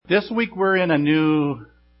This week we're in a new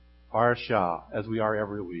parashah, as we are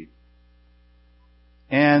every week.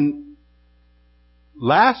 And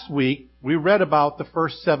last week we read about the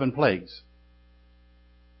first 7 plagues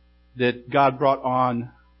that God brought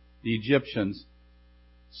on the Egyptians,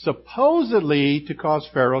 supposedly to cause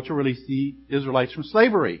Pharaoh to release the Israelites from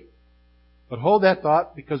slavery. But hold that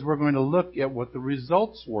thought, because we're going to look at what the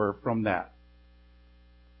results were from that.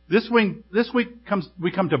 This week we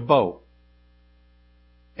come to Bo.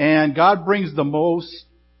 And God brings the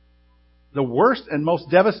worst and most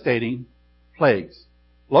devastating plagues: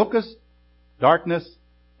 locusts, darkness,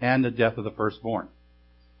 and the death of the firstborn.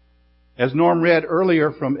 As Norm read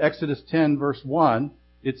earlier from Exodus 10 verse 1,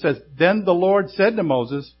 it says, "Then the Lord said to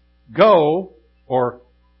Moses, go," or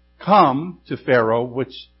 "come" to Pharaoh,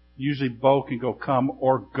 which usually Bo can go "come"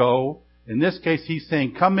 or "go." In this case, he's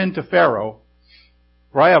saying, "Come into Pharaoh,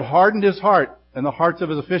 for I have hardened his heart and the hearts of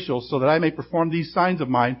his officials, so that I may perform these signs of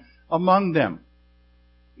mine among them."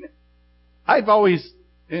 I've always,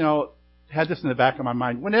 had this in the back of my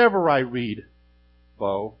mind whenever I read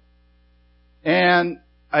Bo. And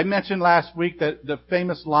I mentioned last week that the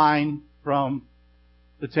famous line from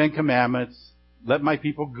the 10 Commandments, "Let my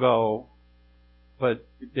people go," but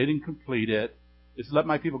they didn't complete it. It's "Let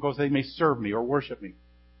my people go so they may serve me," or worship me.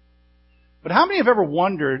 But how many have ever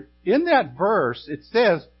wondered, in that verse, it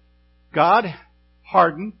says, God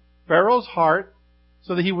hardened Pharaoh's heart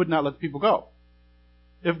so that he would not let the people go.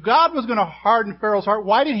 If God was going to harden Pharaoh's heart,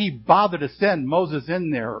 why did he bother to send Moses in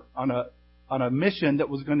there on a mission that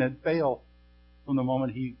was going to fail from the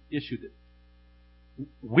moment he issued it?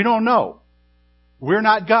 We don't know. We're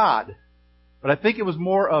not God. But I think it was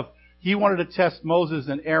more of he wanted to test Moses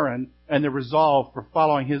and Aaron and their resolve for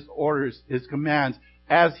following his orders, his commands,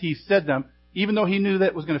 as he said them, even though he knew that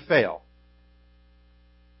it was going to fail.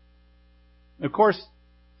 Of course,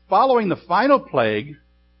 following the final plague,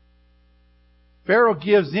 Pharaoh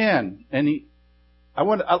gives in, and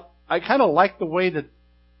I kind of like the way that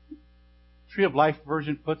Tree of Life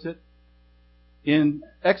version puts it. In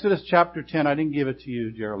Exodus chapter 10, I didn't give it to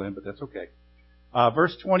you, Geraldine, but that's okay.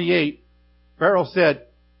 Verse 28, Pharaoh said,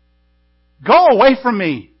 "Go away from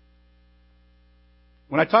me."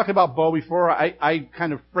 When I talked about Bo before, I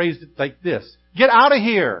kind of phrased it like this: "Get out of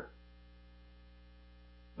here."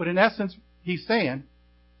 But in essence, he's saying,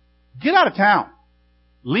 get out of town.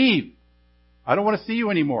 Leave. I don't want to see you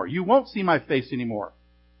anymore. You won't see my face anymore.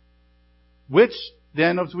 Which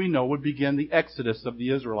then, as we know, would begin the exodus of the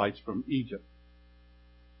Israelites from Egypt.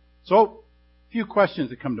 So, a few questions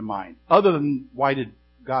that come to mind. Other than why did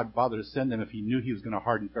God bother to send them if he knew he was going to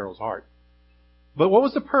harden Pharaoh's heart? But what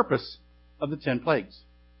was the purpose of the 10 plagues?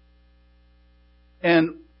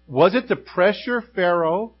 And was it to pressure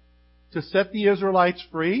Pharaoh to set the Israelites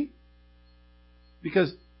free?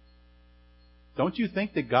 Because don't you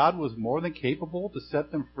think that God was more than capable to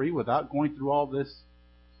set them free without going through all this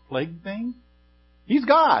plague thing? He's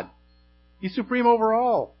God. He's supreme over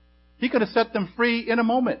all. He could have set them free in a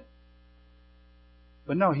moment.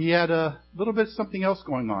 But no, he had a little bit of something else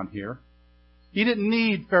going on here. He didn't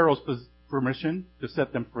need Pharaoh's permission to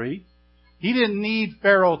set them free. He didn't need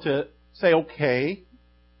Pharaoh to say, okay.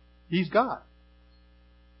 He's God.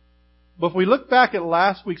 But if we look back at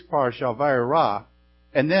last week's parashah, Vayera,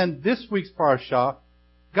 and then this week's parashah,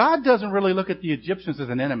 God doesn't really look at the Egyptians as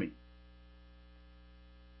an enemy.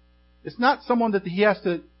 It's not someone that he has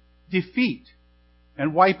to defeat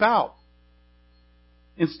and wipe out.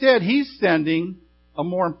 Instead, he's sending a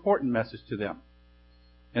more important message to them.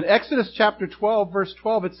 In Exodus chapter 12, verse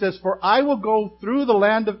 12, it says, "For I will go through the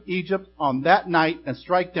land of Egypt on that night and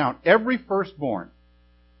strike down every firstborn,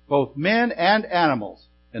 both men and animals,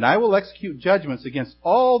 and I will execute judgments against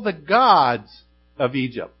all the gods of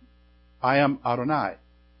Egypt. I am Adonai."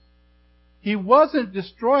 He wasn't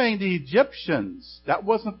destroying the Egyptians. That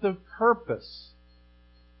wasn't the purpose.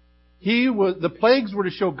 The plagues were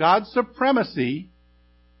to show God's supremacy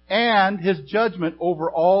and his judgment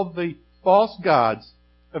over all the false gods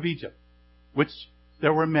of Egypt, which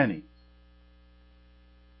there were many.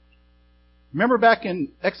 Remember back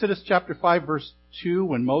in Exodus chapter 5 verse 2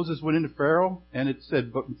 when Moses went into Pharaoh and it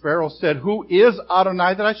said, but Pharaoh said, "Who is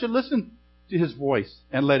Adonai that I should listen to his voice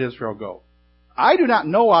and let Israel go? I do not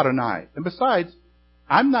know Adonai. And besides,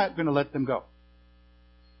 I'm not going to let them go."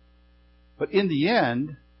 But in the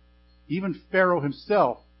end, even Pharaoh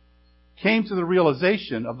himself came to the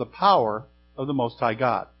realization of the power of the Most High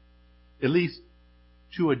God, at least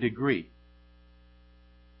to a degree.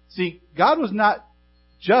 See, God was not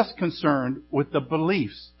just concerned with the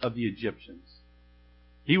beliefs of the Egyptians.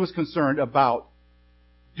 He was concerned about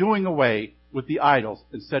doing away with the idols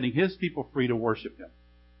and setting his people free to worship him.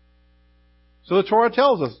 So the Torah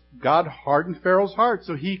tells us God hardened Pharaoh's heart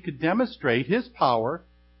so he could demonstrate his power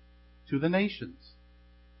to the nations,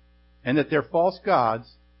 and that their false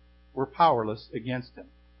gods were powerless against him.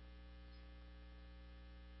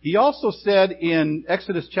 He also said in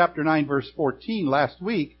Exodus chapter 9 verse 14 last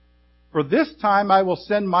week, "For this time I will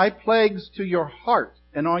send my plagues to your heart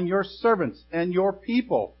and on your servants and your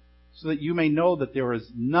people, so that you may know that there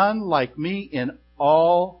is none like me in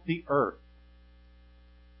all the earth."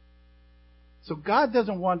 So God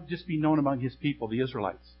doesn't want to just be known among His people, the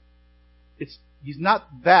Israelites. He's not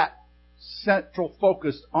that central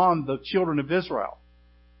focused on the children of Israel.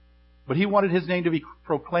 But He wanted His name to be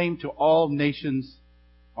proclaimed to all nations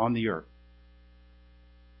on the earth.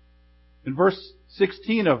 In verse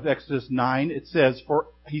 16 of Exodus 9, it says,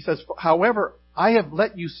 "However, I have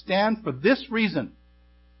let you stand for this reason,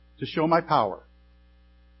 to show my power,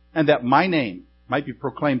 and that my name might be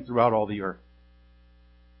proclaimed throughout all the earth."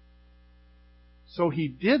 So He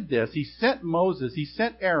did this. He sent Moses, He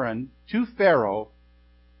sent Aaron to Pharaoh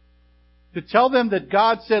to tell them that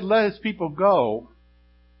God said, "Let His people go,"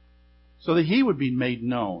 so that He would be made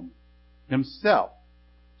known Himself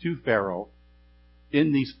to Pharaoh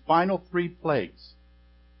in these final 3 plagues.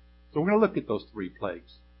 So we're going to look at those 3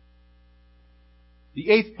 plagues. The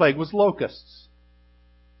 8th plague was locusts,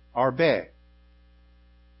 Arbeh.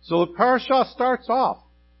 So the parashah starts off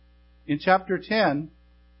in chapter 10.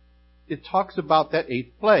 It talks about that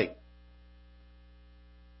 8th plague.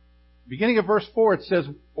 Beginning of verse 4, it says,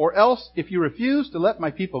 "Or else, if you refuse to let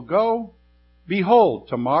my people go, behold,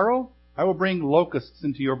 tomorrow I will bring locusts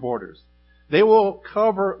into your borders. They will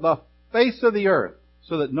cover the face of the earth,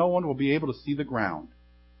 so that no one will be able to see the ground.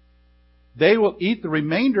 They will eat the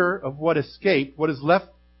remainder of what escaped, what is left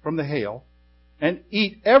from the hail, and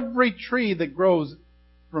eat every tree that grows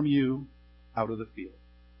from you out of the field."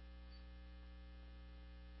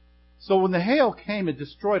 So when the hail came, it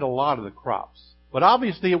destroyed a lot of the crops. But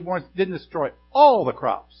obviously it didn't destroy all the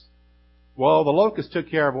crops. Well, the locusts took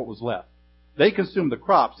care of what was left. They consumed the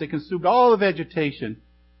crops. They consumed all the vegetation.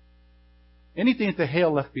 Anything that the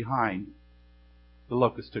hail left behind, the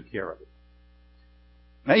locusts took care of it.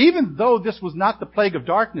 Now, even though this was not the plague of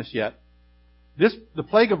darkness yet, the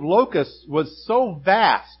plague of locusts was so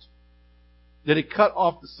vast that it cut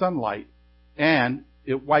off the sunlight and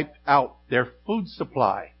it wiped out their food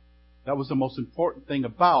supply. That was the most important thing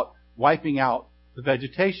about wiping out the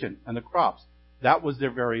vegetation and the crops. That was their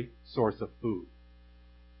very source of food.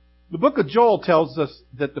 The book of Joel tells us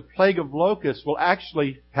that the plague of locusts will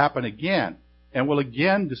actually happen again and will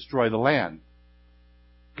again destroy the land.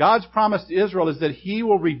 God's promise to Israel is that He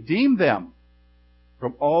will redeem them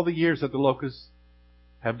from all the years that the locusts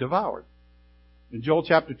have devoured. In Joel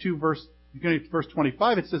chapter 2, beginning at verse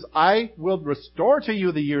 25, it says, "I will restore to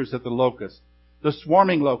you the years that the locust, the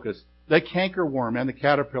swarming locust, the cankerworm, and the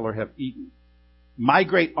caterpillar have eaten, my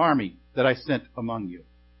great army that I sent among you.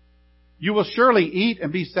 You will surely eat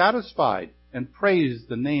and be satisfied and praise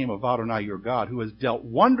the name of Adonai your God, who has dealt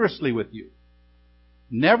wondrously with you.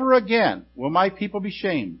 Never again will my people be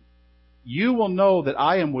shamed. You will know that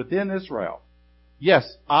I am within Israel.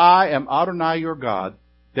 Yes, I am Adonai your God.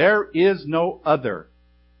 There is no other.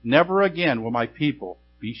 Never again will my people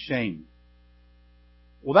be shamed."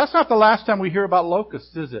 Well, that's not the last time we hear about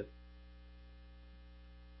locusts, is it?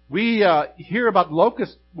 We hear about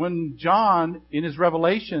locusts when John, in his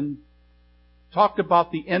Revelation, talked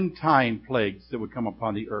about the end time plagues that would come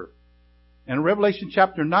upon the earth. And in Revelation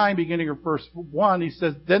chapter 9, beginning of verse 1, he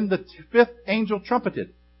says, "Then the 5th angel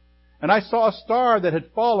trumpeted, and I saw a star that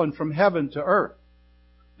had fallen from heaven to earth.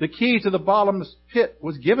 The key to the bottomless pit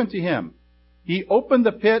was given to him. He opened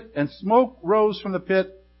the pit, and smoke rose from the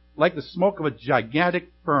pit like the smoke of a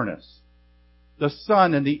gigantic furnace. The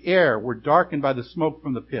sun and the air were darkened by the smoke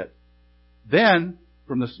from the pit. Then,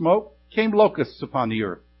 from the smoke, came locusts upon the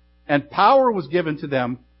earth, and power was given to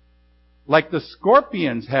them like the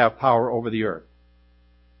scorpions have power over the earth.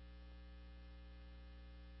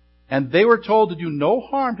 And they were told to do no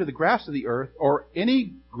harm to the grass of the earth, or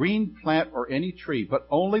any green plant or any tree, but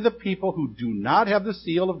only the people who do not have the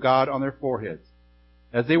seal of God on their foreheads,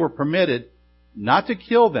 as they were permitted not to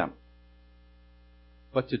kill them,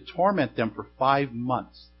 but to torment them for 5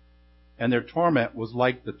 months. And their torment was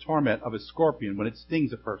like the torment of a scorpion when it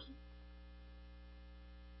stings a person."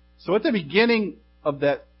 So at the beginning of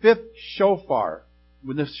that 5th shofar,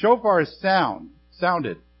 when the shofar is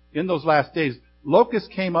sounded in those last days, locusts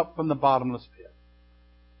came up from the bottomless pit.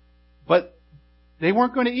 But they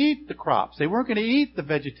weren't going to eat the crops. They weren't going to eat the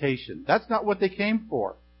vegetation. That's not what they came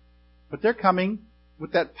for. But they're coming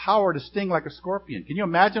with that power to sting like a scorpion. Can you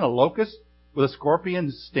imagine a locust with a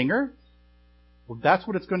scorpion's stinger? Well, that's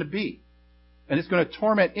what it's going to be. And it's going to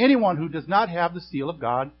torment anyone who does not have the seal of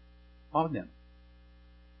God on them.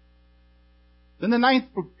 Then the 9th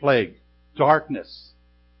plague, darkness,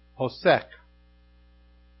 Hosek.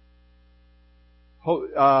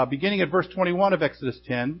 Beginning at verse 21 of Exodus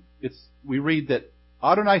 10, we read that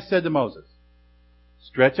Adonai said to Moses,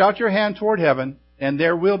 "Stretch out your hand toward heaven, and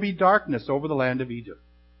there will be darkness over the land of Egypt,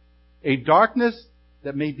 a darkness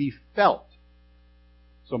that may be felt."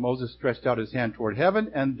 So Moses stretched out his hand toward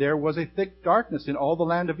heaven, and there was a thick darkness in all the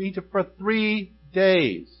land of Egypt for 3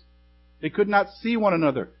 days. They could not see one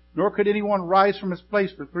another, nor could anyone rise from his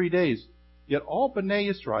place for 3 days. Yet all Bnei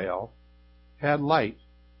Israel had light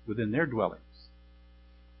within their dwellings.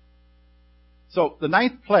 So, the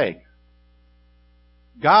 9th plague.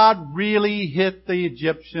 God really hit the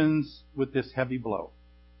Egyptians with this heavy blow.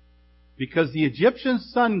 Because the Egyptian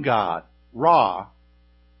sun god, Ra,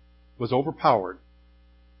 was overpowered,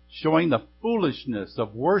 showing the foolishness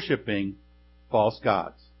of worshiping false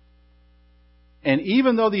gods. And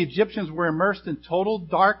even though the Egyptians were immersed in total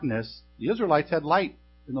darkness, the Israelites had light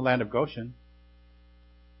in the land of Goshen.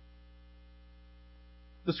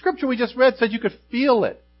 The scripture we just read said you could feel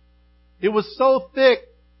it. It was so thick,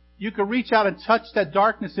 you could reach out and touch that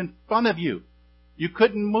darkness in front of you. You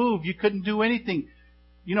couldn't move. You couldn't do anything.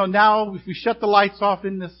 You know, now if we shut the lights off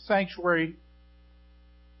in this sanctuary,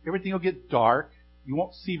 everything will get dark. You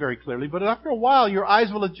won't see very clearly. But after a while, your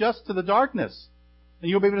eyes will adjust to the darkness.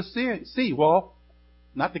 And you'll be able to see. Well,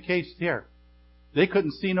 not the case here. They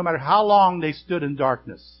couldn't see no matter how long they stood in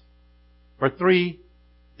darkness. For 3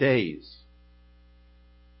 days.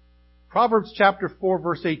 Proverbs chapter 4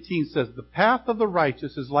 verse 18 says, "The path of the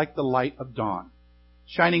righteous is like the light of dawn,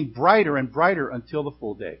 shining brighter and brighter until the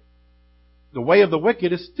full day. The way of the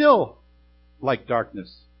wicked is still like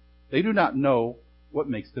darkness. They do not know what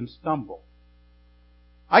makes them stumble."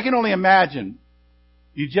 I can only imagine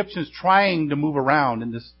the Egyptians trying to move around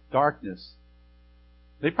in this darkness.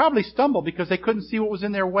 They probably stumbled because they couldn't see what was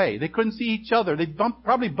in their way. They couldn't see each other. They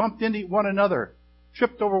probably bumped into one another,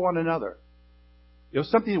 tripped over one another. It was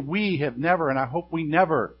something that we have never, and I hope we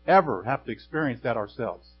never, ever have to experience that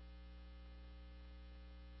ourselves.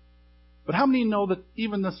 But how many know that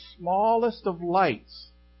even the smallest of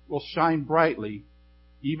lights will shine brightly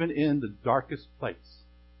even in the darkest place?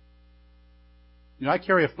 You know, I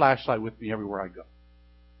carry a flashlight with me everywhere I go.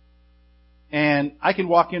 And I can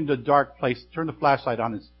walk into a dark place, turn the flashlight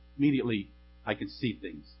on, and immediately I can see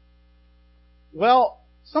things. Well,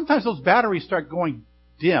 sometimes those batteries start going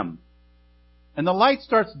dim. And the light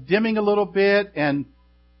starts dimming a little bit and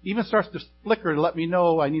even starts to flicker to let me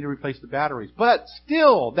know I need to replace the batteries. But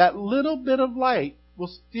still, that little bit of light will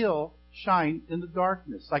still shine in the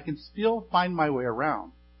darkness. I can still find my way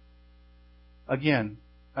around. Again,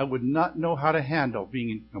 I would not know how to handle being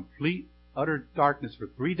in complete, utter darkness for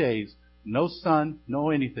 3 days, no sun,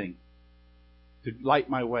 no anything to light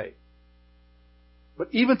my way. But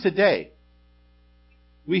even today,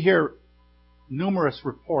 we hear numerous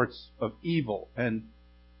reports of evil, and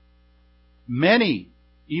many,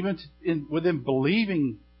 even within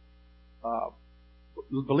believers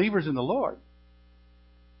in the Lord,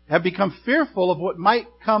 have become fearful of what might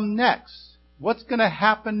come next. What's going to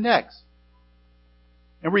happen next?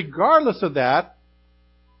 And regardless of that,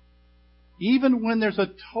 even when there's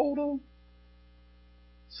a total,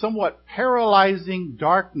 somewhat paralyzing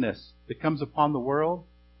darkness that comes upon the world,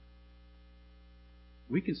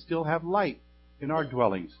 we can still have light in our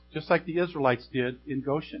dwellings, just like the Israelites did in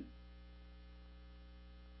Goshen.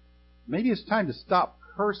 Maybe it's time to stop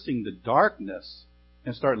cursing the darkness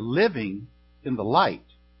and start living in the light.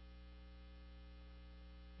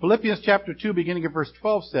 Philippians chapter 2, beginning at verse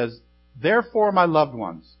 12 says, "Therefore, my loved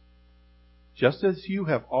ones, just as you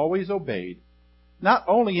have always obeyed, not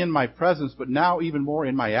only in my presence, but now even more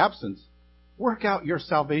in my absence, work out your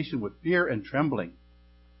salvation with fear and trembling.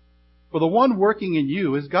 For the one working in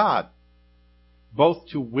you is God, both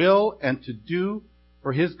to will and to do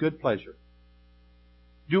for His good pleasure.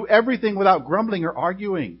 Do everything without grumbling or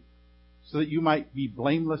arguing, so that you might be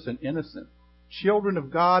blameless and innocent, children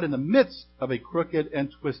of God in the midst of a crooked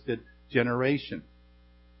and twisted generation.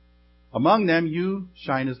 Among them you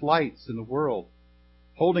shine as lights in the world,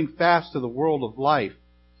 holding fast to the word of life,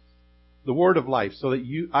 so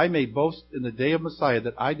that I may boast in the day of Messiah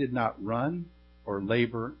that I did not run or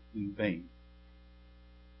labor in vain."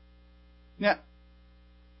 Now,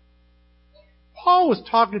 Paul was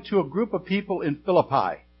talking to a group of people in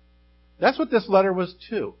Philippi. That's what this letter was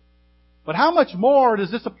to. But how much more does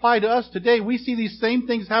this apply to us today? We see these same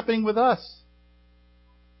things happening with us.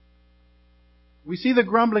 We see the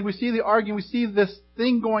grumbling, we see the arguing, we see this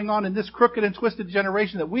thing going on in this crooked and twisted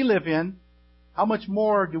generation that we live in. how much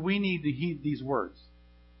more do we need to heed these words?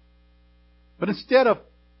 But instead of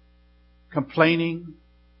complaining,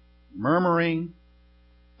 murmuring,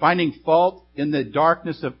 finding fault in the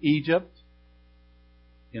darkness of Egypt,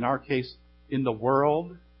 in our case, in the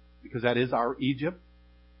world, because that is our Egypt,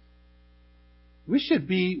 we should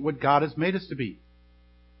be what God has made us to be.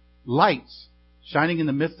 Lights shining in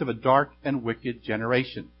the midst of a dark and wicked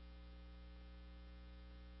generation.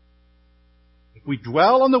 If we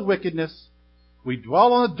dwell on the wickedness, we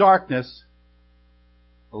dwell on the darkness,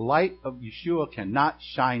 the light of Yeshua cannot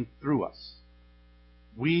shine through us.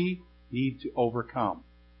 We need to overcome.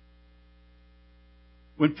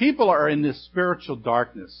 When people are in this spiritual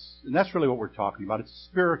darkness, and that's really what we're talking about, it's a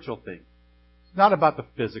spiritual thing. It's not about the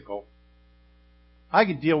physical. I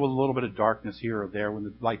can deal with a little bit of darkness here or there when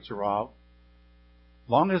the lights are out, as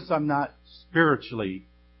long as I'm not spiritually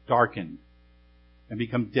darkened and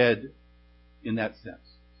become dead in that sense.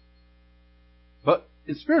 But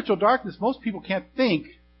in spiritual darkness, most people can't think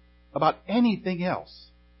about anything else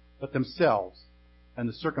but themselves and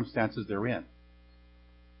the circumstances they're in.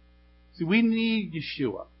 See, we need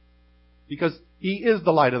Yeshua because He is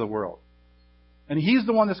the light of the world. And He's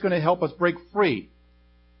the one that's going to help us break free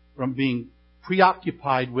from being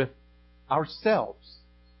preoccupied with ourselves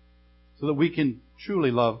so that we can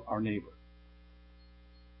truly love our neighbor.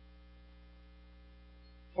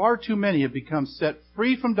 Far too many have become set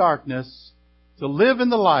free from darkness to live in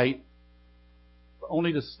the light, but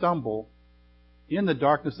only to stumble in the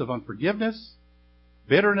darkness of unforgiveness,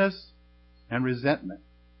 bitterness, and resentment.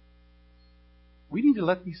 We need to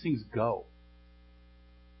let these things go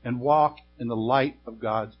and walk in the light of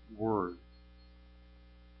God's Word.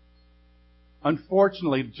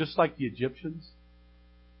 Unfortunately, just like the Egyptians,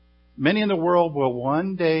 many in the world will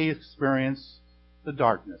one day experience the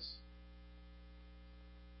darkness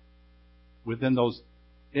within those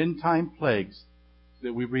end-time plagues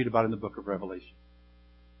that we read about in the book of Revelation.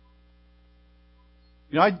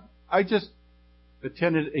 You know, I just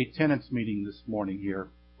attended a tenants meeting this morning here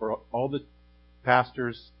for all the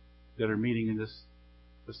pastors that are meeting in this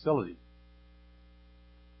facility.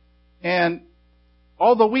 And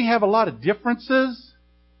although we have a lot of differences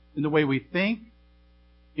in the way we think,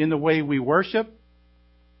 in the way we worship,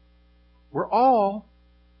 we're all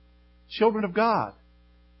children of God.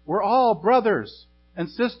 We're all brothers and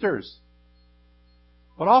sisters.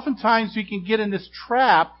 But oftentimes we can get in this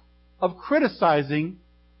trap of criticizing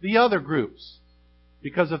the other groups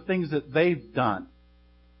because of things that they've done,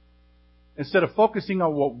 instead of focusing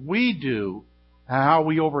on what we do and how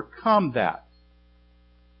we overcome that.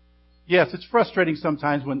 Yes, it's frustrating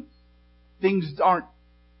sometimes when things aren't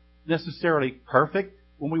necessarily perfect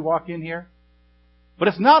when we walk in here. But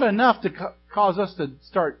it's not enough to cause us to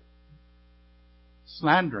start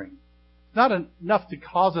slandering. It's not enough to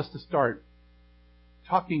cause us to start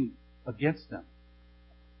talking against them.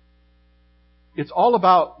 It's all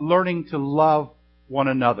about learning to love one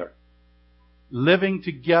another, living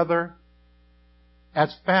together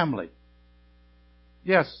as family.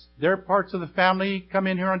 Yes, there are parts of the family come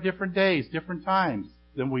in here on different days, different times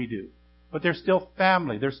than we do. But they're still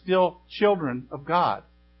family. They're still children of God.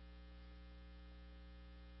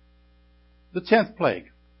 The 10th plague.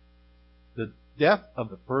 The death of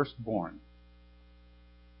the firstborn.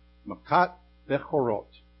 Makat Bechorot.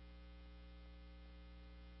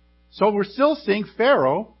 So we're still seeing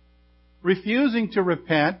Pharaoh refusing to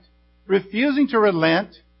repent, refusing to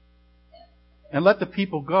relent, and let the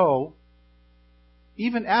people go,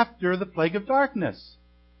 even after the plague of darkness.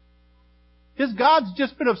 His God's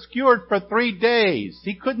just been obscured for 3 days.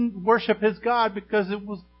 He couldn't worship his God because it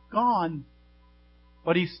was gone.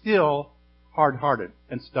 But he's still hard-hearted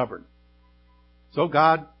and stubborn. So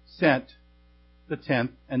God sent the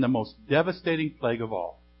 10th and the most devastating plague of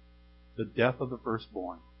all, the death of the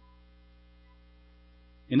firstborn.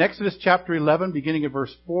 In Exodus chapter 11, beginning at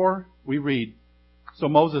verse 4, we read, So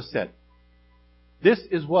Moses said, This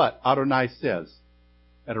is what Adonai says.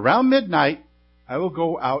 At around midnight, I will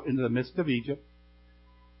go out into the midst of Egypt,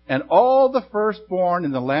 and all the firstborn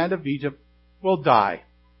in the land of Egypt will die.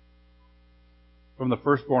 From the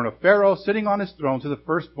firstborn of Pharaoh sitting on his throne to the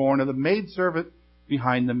firstborn of the maidservant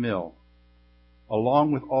behind the mill,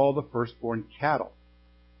 along with all the firstborn cattle.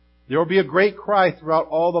 There will be a great cry throughout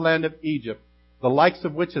all the land of Egypt, the likes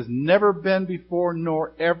of which has never been before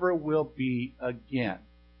nor ever will be again.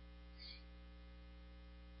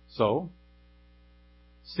 So,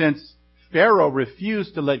 since Pharaoh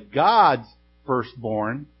refused to let God's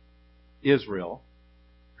firstborn, Israel,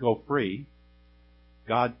 go free,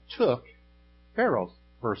 God took Pharaoh's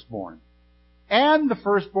firstborn and the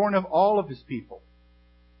firstborn of all of his people.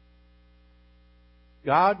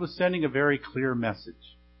 God was sending a very clear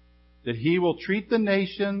message that He will treat the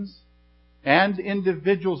nations and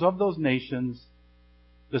individuals of those nations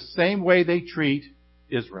the same way they treat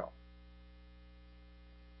Israel.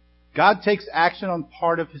 God takes action on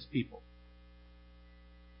part of His people.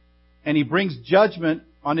 And He brings judgment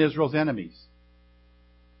on Israel's enemies.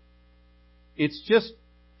 It's just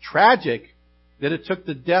tragic that it took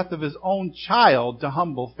the death of His own child to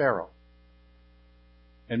humble Pharaoh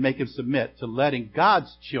and make him submit to letting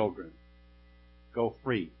God's children go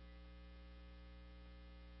free.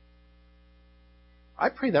 I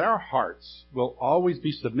pray that our hearts will always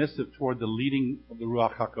be submissive toward the leading of the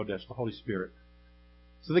Ruach HaKodesh, the Holy Spirit,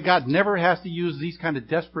 so that God never has to use these kind of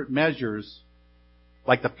desperate measures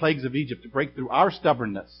like the plagues of Egypt to break through our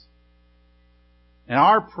stubbornness and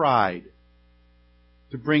our pride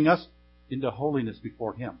to bring us into holiness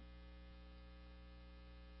before Him.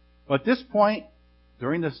 But at this point,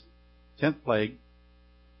 during this 10th plague,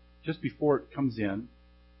 just before it comes in,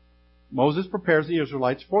 Moses prepares the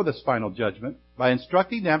Israelites for this final judgment by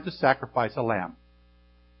instructing them to sacrifice a lamb.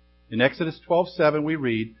 In Exodus 12:7 we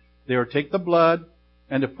read, "They are to take the blood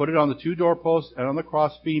and to put it on the 2 doorposts and on the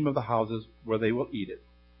crossbeam of the houses where they will eat it."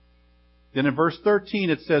 Then in verse 13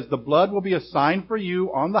 it says, "The blood will be a sign for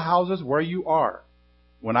you on the houses where you are.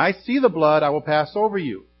 When I see the blood, I will pass over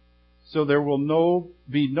you. So there will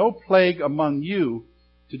be no plague among you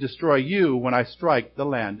to destroy you when I strike the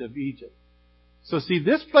land of Egypt." So see,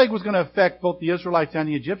 this plague was going to affect both the Israelites and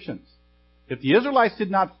the Egyptians. If the Israelites did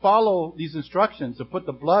not follow these instructions to put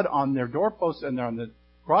the blood on their doorposts and on the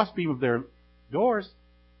crossbeam of their doors,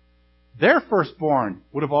 their firstborn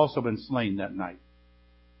would have also been slain that night.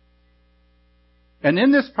 And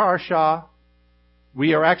in this parashah,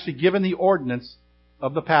 we are actually given the ordinance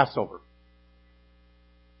of the Passover.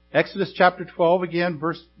 Exodus chapter 12, again,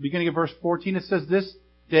 beginning of verse 14, it says, "This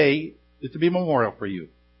day is to be a memorial for you.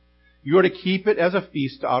 You are to keep it as a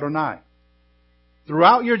feast to Adonai.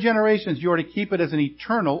 Throughout your generations, you are to keep it as an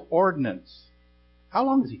eternal ordinance." How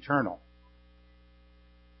long is eternal?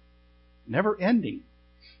 Never ending.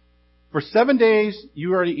 "For 7 days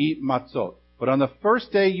you are to eat matzot, but on the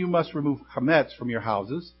first day you must remove chametz from your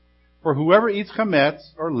houses. For whoever eats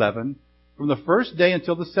chametz, or leaven, from the first day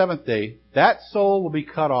until the 7th day, that soul will be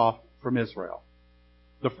cut off from Israel.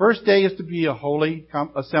 The first day is to be a holy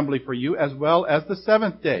assembly for you, as well as the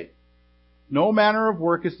 7th day. No manner of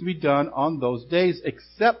work is to be done on those days,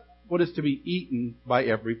 except what is to be eaten by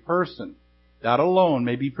every person. That alone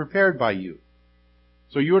may be prepared by you.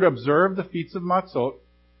 So you are to observe the feasts of matzot,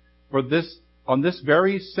 for on this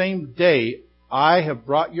very same day I have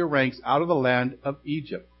brought your ranks out of the land of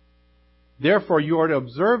Egypt. Therefore you are to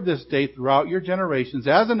observe this day throughout your generations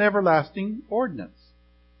as an everlasting ordinance.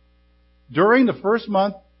 During the first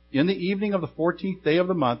month, in the evening of the 14th day of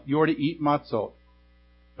the month, you are to eat matzot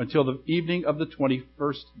until the evening of the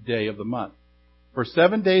 21st day of the month. For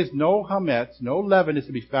 7 days no chametz, no leaven is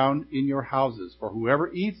to be found in your houses. For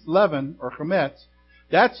whoever eats leaven or chametz,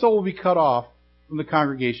 that soul will be cut off from the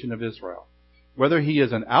congregation of Israel, whether he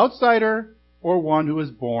is an outsider or one who is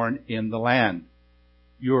born in the land.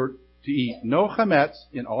 You are to eat no chametz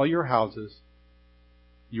in all your houses.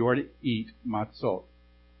 You are to eat matzot."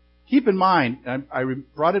 Keep in mind, and I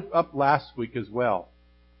brought it up last week as well,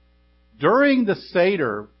 during the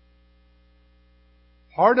Seder,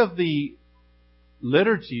 part of the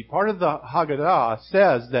liturgy, part of the Haggadah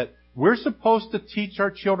says that we're supposed to teach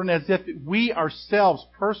our children as if we ourselves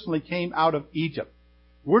personally came out of Egypt.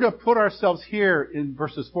 We're to put ourselves here in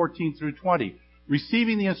verses 14 through 20,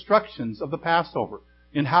 receiving the instructions of the Passover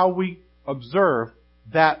in how we observe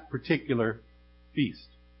that particular feast.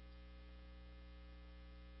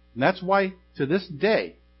 And that's why, to this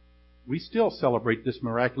day, we still celebrate this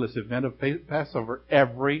miraculous event of Passover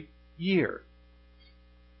every year.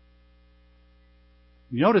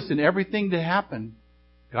 You notice in everything that happened,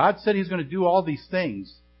 God said He's going to do all these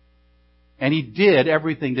things, and He did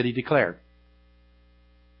everything that He declared.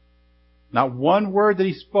 Not one word that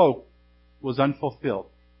He spoke was unfulfilled.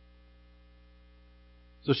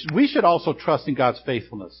 So we should also trust in God's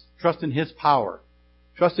faithfulness, trust in His power,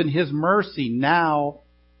 trust in His mercy now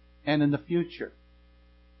and in the future.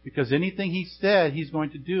 Because anything He said He's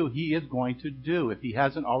going to do, He is going to do if He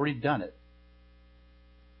hasn't already done it.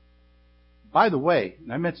 By the way,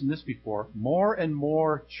 and I mentioned this before, more and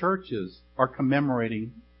more churches are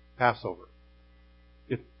commemorating Passover.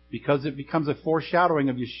 Because it becomes a foreshadowing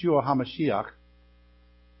of Yeshua HaMashiach,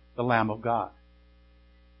 the Lamb of God.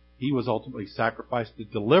 He was ultimately sacrificed to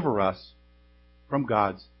deliver us from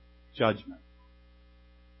God's judgment.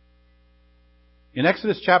 In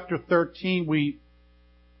Exodus chapter 13, we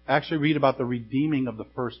actually read about the redeeming of the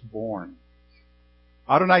firstborn.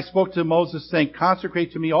 Adonai spoke to Moses, saying,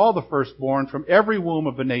 consecrate to me all the firstborn from every womb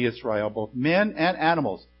of Bnei Israel, both men and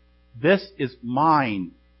animals. This is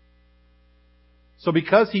mine. So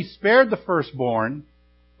because he spared the firstborn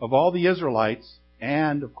of all the Israelites,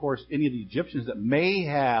 and of course any of the Egyptians that may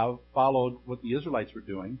have followed what the Israelites were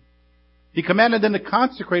doing, he commanded them to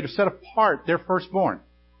consecrate or set apart their firstborn.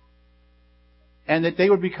 And that they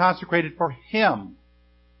would be consecrated for him.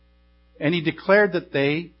 And he declared that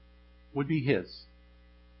they would be his.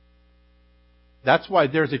 That's why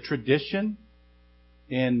there's a tradition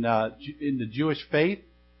in the Jewish faith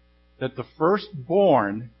that the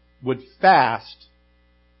firstborn would fast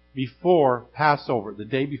before Passover, the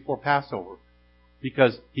day before Passover,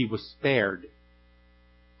 because he was spared.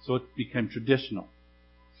 So it became traditional.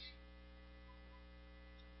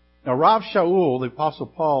 Now Rav Shaul, the Apostle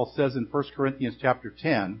Paul, says in 1 Corinthians chapter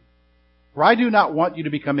 10, for I do not want you to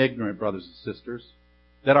become ignorant, brothers and sisters,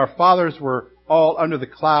 that our fathers were all under the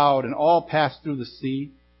cloud and all passed through the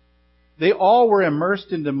sea. They all were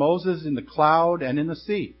immersed into Moses in the cloud and in the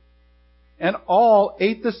sea. And all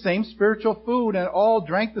ate the same spiritual food and all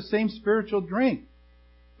drank the same spiritual drink.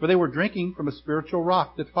 For they were drinking from a spiritual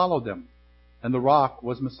rock that followed them. And the rock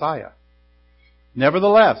was Messiah.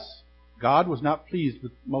 Nevertheless, God was not pleased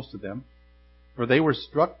with most of them, for they were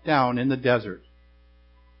struck down in the desert.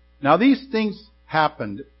 Now these things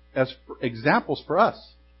happened as examples for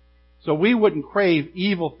us, so we wouldn't crave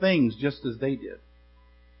evil things just as they did.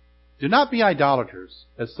 Do not be idolaters,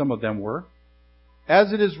 as some of them were.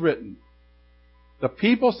 As it is written, the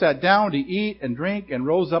people sat down to eat and drink and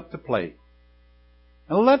rose up to play.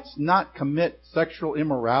 And let's not commit sexual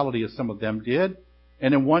immorality as some of them did,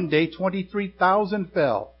 and in one day 23,000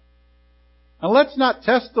 fell. And let's not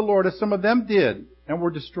test the Lord as some of them did, and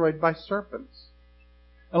were destroyed by serpents.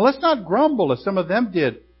 And let's not grumble as some of them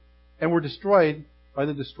did, and were destroyed by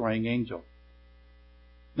the destroying angel.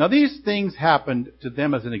 Now these things happened to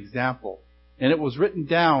them as an example, and it was written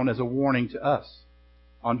down as a warning to us,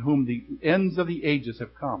 on whom the ends of the ages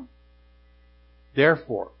have come.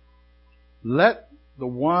 Therefore, let the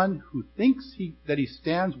one who thinks that he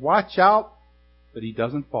stands watch out that he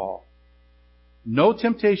doesn't fall. No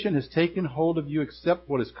temptation has taken hold of you except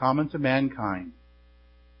what is common to mankind.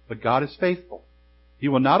 But God is faithful. He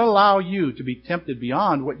will not allow you to be tempted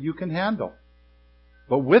beyond what you can handle.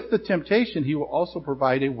 But with the temptation, He will also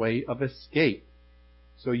provide a way of escape,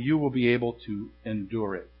 so you will be able to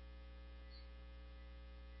endure it.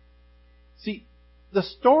 See, the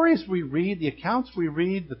stories we read, the accounts we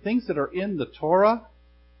read, the things that are in the Torah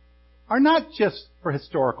are not just for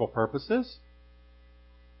historical purposes.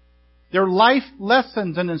 They're life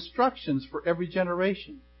lessons and instructions for every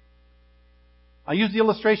generation. I used the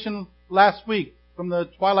illustration last week from the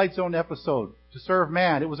Twilight Zone episode, To Serve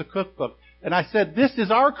Man. It was a cookbook. And I said, this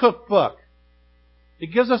is our cookbook. It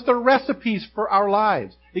gives us the recipes for our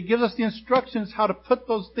lives. It gives us the instructions how to put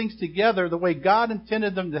those things together the way God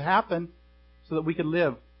intended them to happen so that we can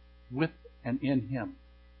live with and in Him.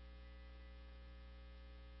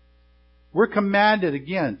 We're commanded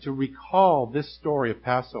again to recall this story of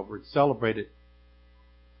Passover and celebrate it,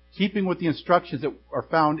 keeping with the instructions that are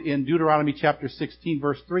found in Deuteronomy chapter 16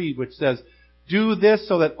 verse 3, which says, do this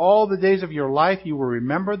so that all the days of your life you will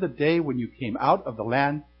remember the day when you came out of the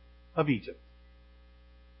land of Egypt.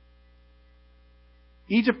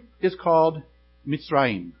 Egypt is called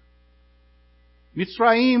Mitzrayim.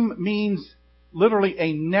 Mitzrayim means literally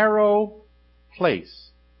a narrow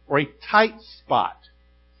place or a tight spot.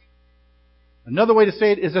 Another way to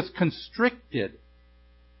say it is it's constricted.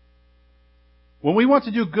 When we want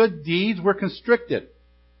to do good deeds, we're constricted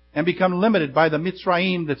and become limited by the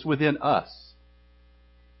Mitzrayim that's within us.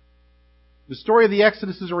 The story of the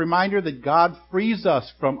Exodus is a reminder that God frees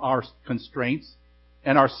us from our constraints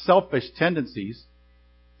and our selfish tendencies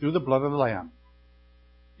through the blood of the Lamb,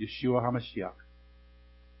 Yeshua HaMashiach.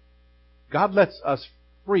 God lets us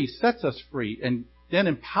free, sets us free, and then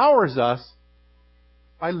empowers us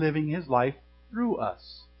by living His life through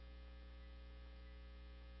us.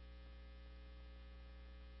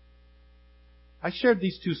 I shared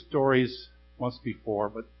these two stories once before,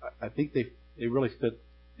 but I think they really fit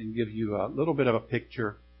and give you a little bit of a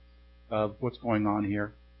picture of what's going on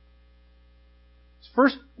here. This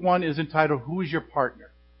first one is entitled, Who is Your Partner?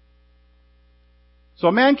 So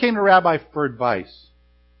a man came to Rabbi for advice.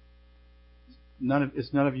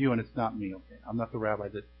 It's none of you and it's not me, okay? I'm not the rabbi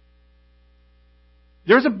that...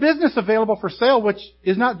 There's a business available for sale which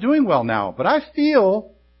is not doing well now, but I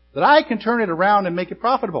feel that I can turn it around and make it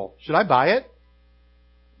profitable. Should I buy it?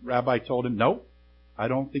 Rabbi told him, no, I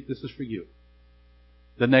don't think this is for you.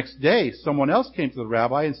 The next day, someone else came to the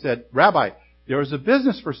rabbi and said, Rabbi, there is a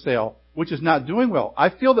business for sale which is not doing well. I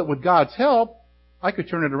feel that with God's help, I could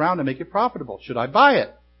turn it around and make it profitable. Should I buy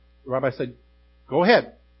it? The rabbi said, go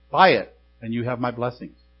ahead, buy it, and you have my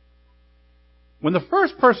blessings. When the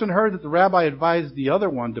first person heard that the rabbi advised the other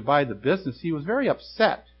one to buy the business, he was very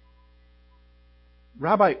upset.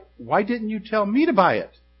 Rabbi, why didn't you tell me to buy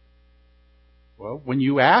it? Well, when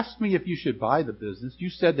you asked me if you should buy the business, you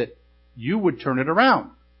said that you would turn it around.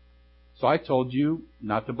 So I told you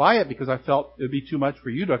not to buy it because I felt it would be too much for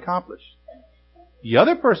you to accomplish. The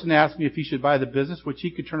other person asked me if he should buy the business, which he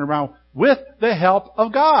could turn around with the help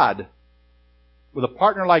of God. With a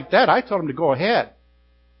partner like that, I told him to go ahead.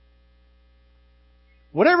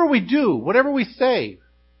 Whatever we do, whatever we say,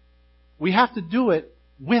 we have to do it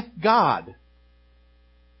with God.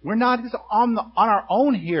 We're not just on our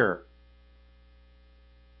own here.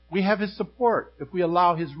 We have His support if we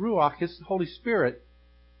allow His Ruach, His Holy Spirit,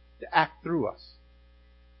 to act through us.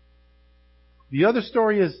 The other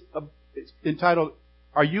story is entitled,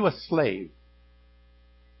 Are You a Slave?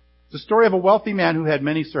 It's the story of a wealthy man who had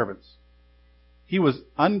many servants. He was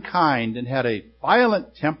unkind and had a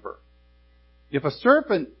violent temper. If a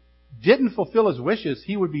servant didn't fulfill his wishes,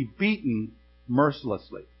 he would be beaten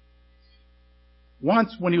mercilessly.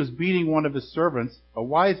 Once, when he was beating one of his servants, a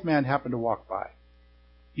wise man happened to walk by.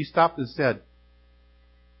 He stopped and said,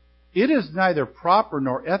 It is neither proper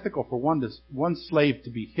nor ethical for one slave to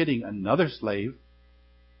be hitting another slave.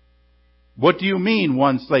 What do you mean,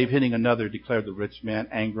 one slave hitting another? Declared the rich man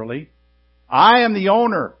angrily. I am the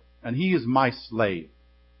owner, and he is my slave.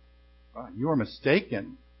 You are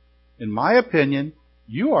mistaken. In my opinion,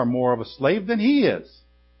 you are more of a slave than he is.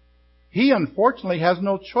 He unfortunately has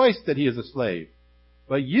no choice that he is a slave.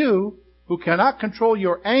 But you, who cannot control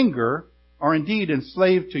your anger, are indeed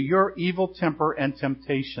enslaved to your evil temper and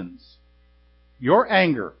temptations. Your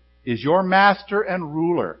anger is your master and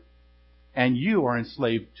ruler, and you are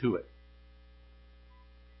enslaved to it.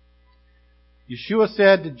 Yeshua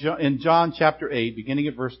said in John chapter 8, beginning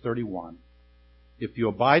at verse 31, If you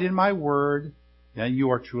abide in my word, then you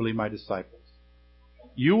are truly my disciples.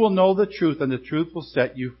 You will know the truth, and the truth will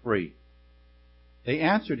set you free. They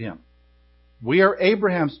answered him, We are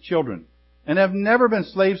Abraham's children, and have never been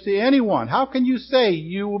slaves to anyone. How can you say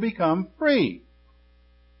you will become free?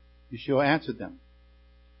 Yeshua answered them,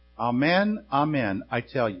 Amen, amen, I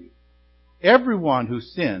tell you, everyone who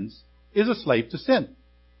sins is a slave to sin.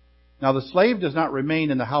 Now the slave does not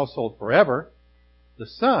remain in the household forever. The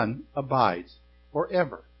Son abides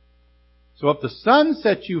forever. So if the Son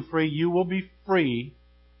sets you free, you will be free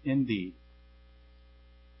indeed.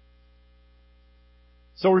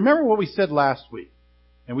 So remember what we said last week.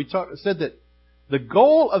 And we said that the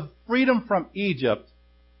goal of freedom from Egypt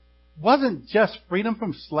wasn't just freedom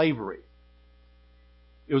from slavery.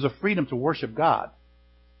 It was a freedom to worship God.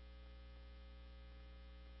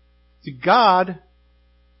 See, God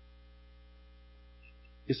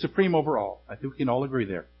is supreme over all. I think we can all agree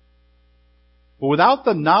there. But without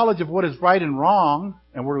the knowledge of what is right and wrong,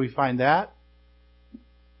 and where do we find that?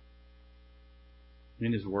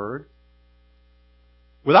 In His Word.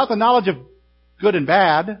 Without the knowledge of good and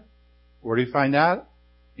bad, where do we find that?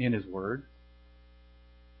 In His Word.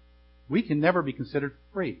 We can never be considered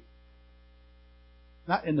free.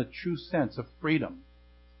 Not in the true sense of freedom.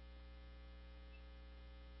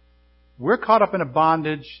 We're caught up in a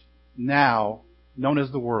bondage now known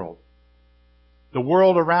as the world. The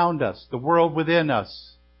world around us, the world within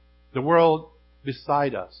us, the world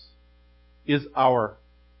beside us is our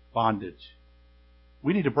bondage.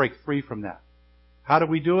 We need to break free from that. How do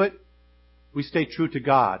we do it? We stay true to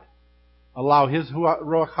God. Allow His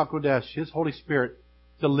Ruach HaKodesh, His Holy Spirit,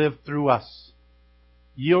 to live through us.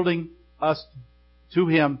 Yielding us to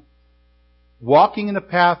Him. Walking in the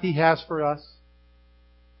path He has for us.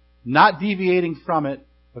 Not deviating from it,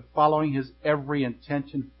 but following His every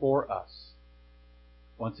intention for us.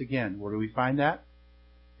 Once again, where do we find that?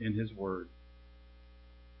 In His Word.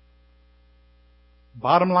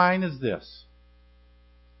 Bottom line is this.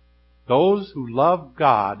 Those who love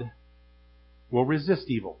God will resist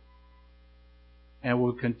evil and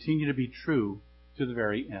will continue to be true to the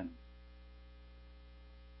very end.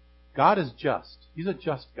 God is just. He's a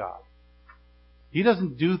just God. He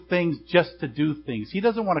doesn't do things just to do things. He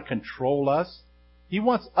doesn't want to control us. He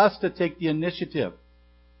wants us to take the initiative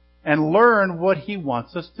and learn what He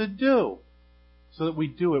wants us to do so that we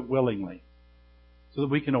do it willingly. So that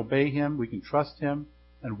we can obey Him, we can trust Him,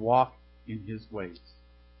 and walk in His ways.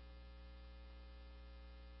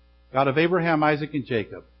 God of Abraham, Isaac, and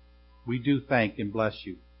Jacob, we do thank and bless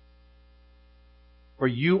You. For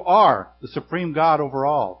You are the supreme God over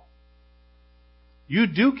all. You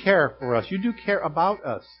do care for us. You do care about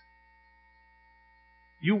us.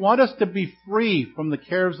 You want us to be free from the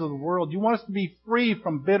cares of the world. You want us to be free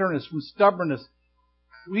from bitterness, from stubbornness.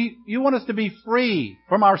 You want us to be free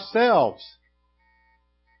from ourselves,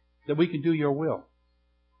 that we can do your will.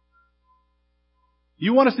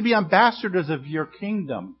 You want us to be ambassadors of your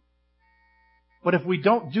kingdom. But if we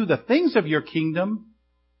don't do the things of your kingdom,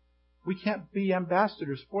 we can't be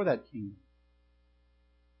ambassadors for that kingdom.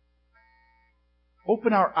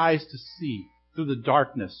 Open our eyes to see through the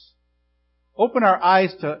darkness. Open our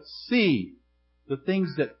eyes to see the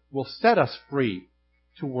things that will set us free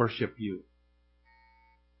to worship you.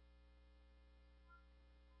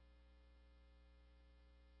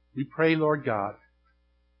 We pray, Lord God,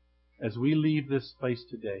 as we leave this place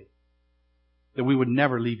today, that we would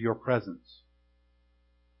never leave your presence.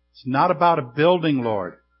 It's not about a building,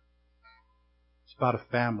 Lord. It's about a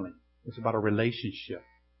family. It's about a relationship.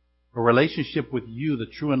 A relationship with you, the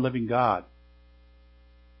true and living God.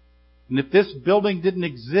 And if this building didn't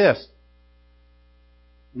exist,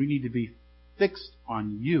 we need to be fixed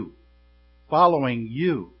on you, following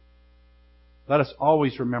you. Let us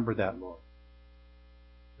always remember that, Lord,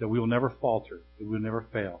 that we will never falter, that we will never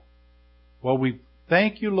fail. Well, we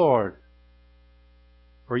thank you, Lord,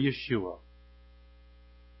 for Yeshua.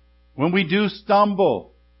 When we do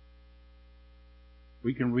stumble,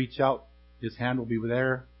 we can reach out. His hand will be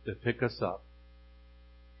there to pick us up.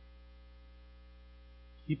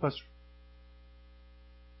 Keep us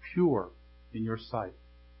pure in your sight.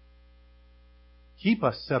 Keep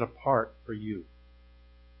us set apart for you.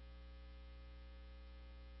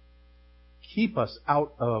 Keep us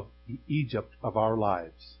out of the Egypt of our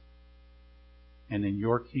lives and in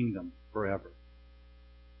your kingdom forever.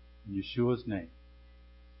 In Yeshua's name,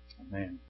 amen.